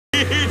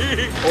Get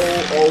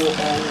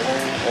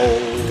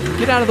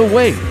out of the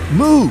way!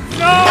 Move!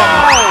 No!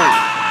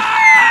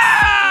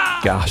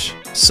 Gosh,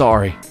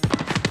 sorry.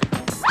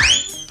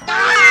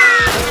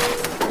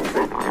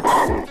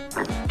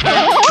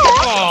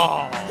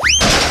 Oh.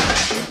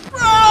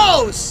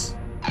 Gross!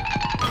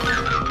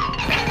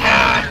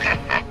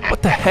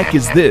 What the heck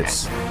is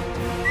this?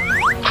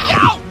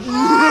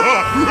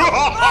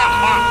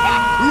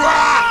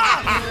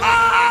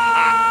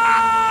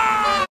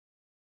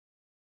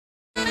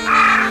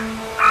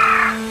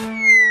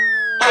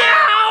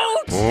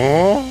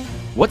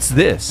 What's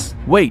this?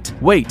 Wait,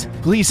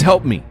 please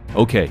help me.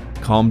 Okay,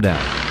 calm down.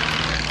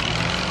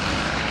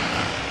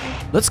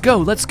 Let's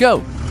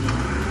go.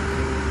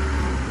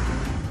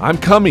 I'm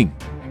coming.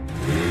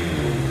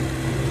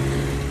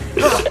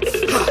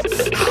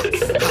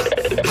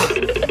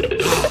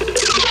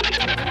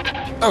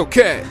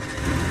 Okay.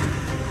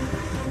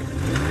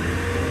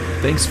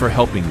 Thanks for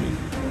helping me.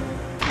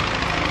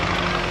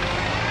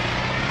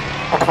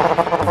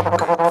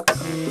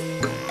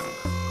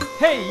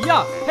 Hey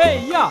ya!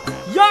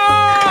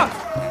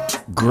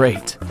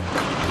 Great.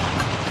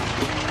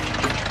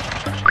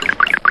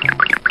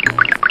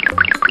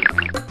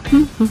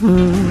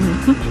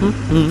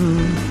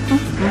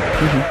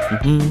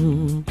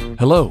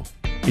 Hello,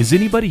 is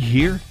anybody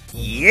here?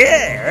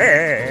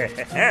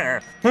 Yeah.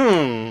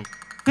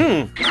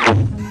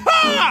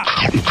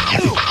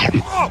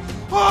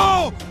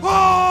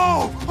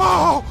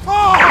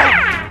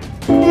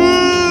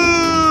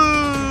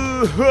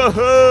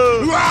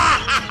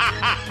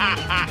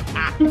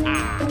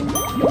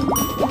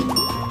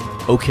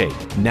 Okay,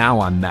 now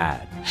I'm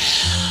mad.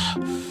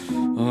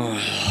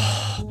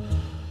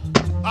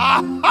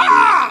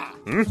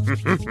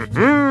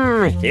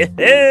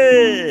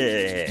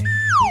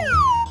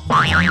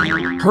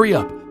 Hurry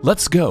up,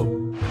 let's go.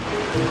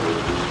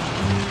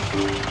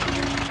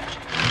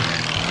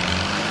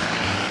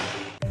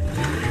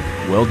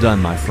 Well done,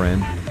 my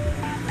friend.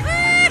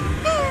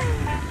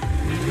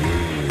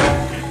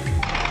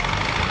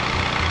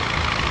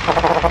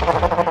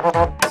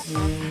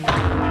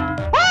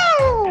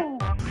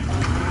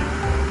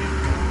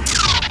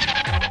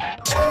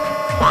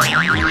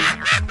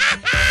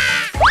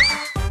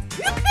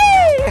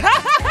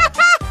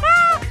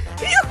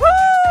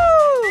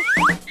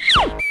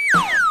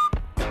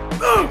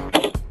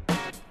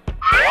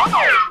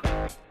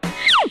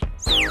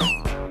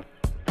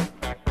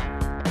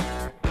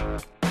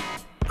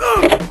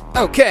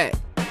 Okay.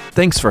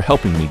 Thanks for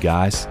helping me,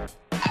 guys.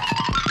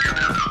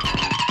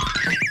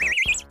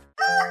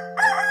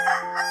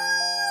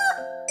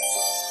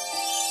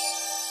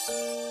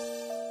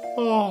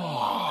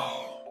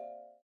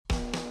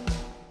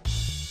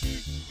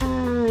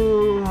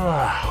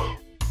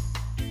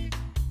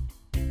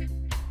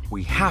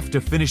 We have to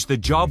finish the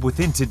job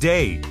within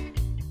today.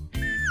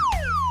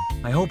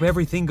 I hope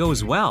everything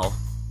goes well.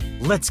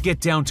 Let's get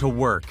down to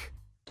work.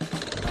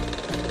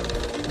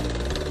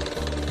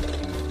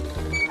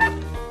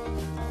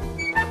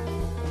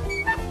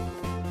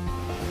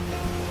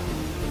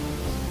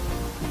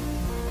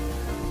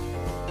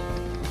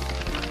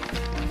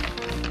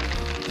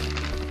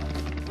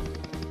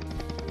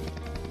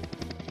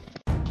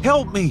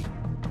 Help me!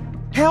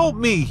 Help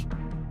me!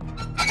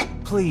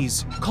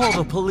 Please, call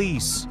the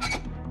police.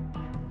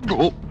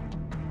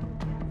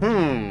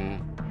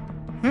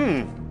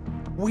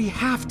 We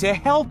have to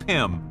help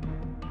him.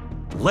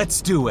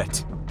 Let's do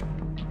it.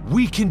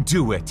 We can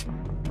do it.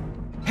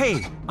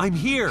 Hey, I'm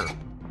here.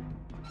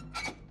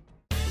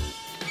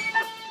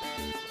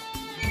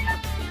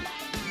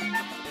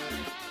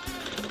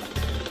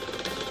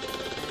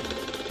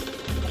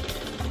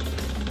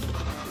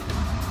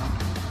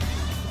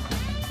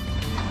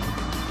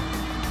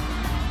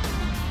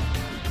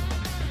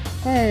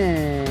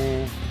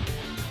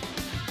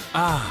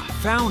 Ah,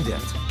 found it.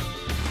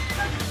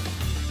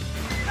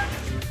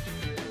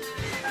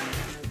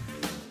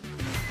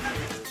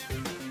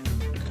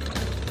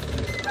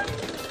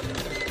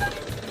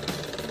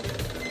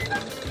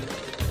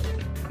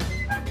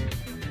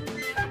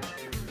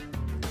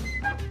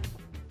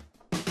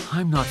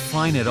 I'm not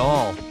fine at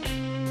all.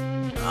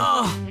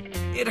 Ugh,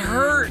 it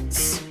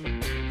hurts.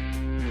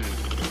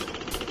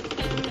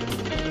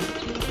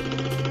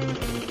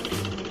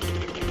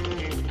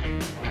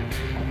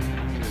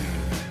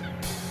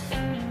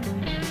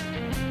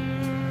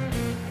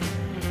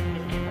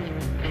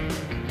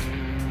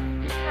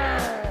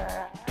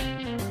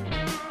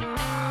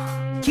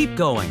 Keep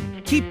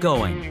going, keep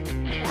going.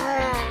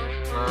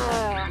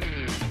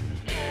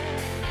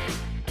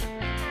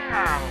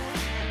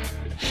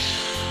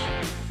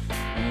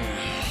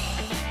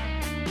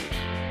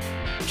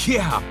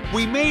 Yeah,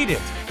 we made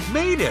it!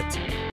 Made it!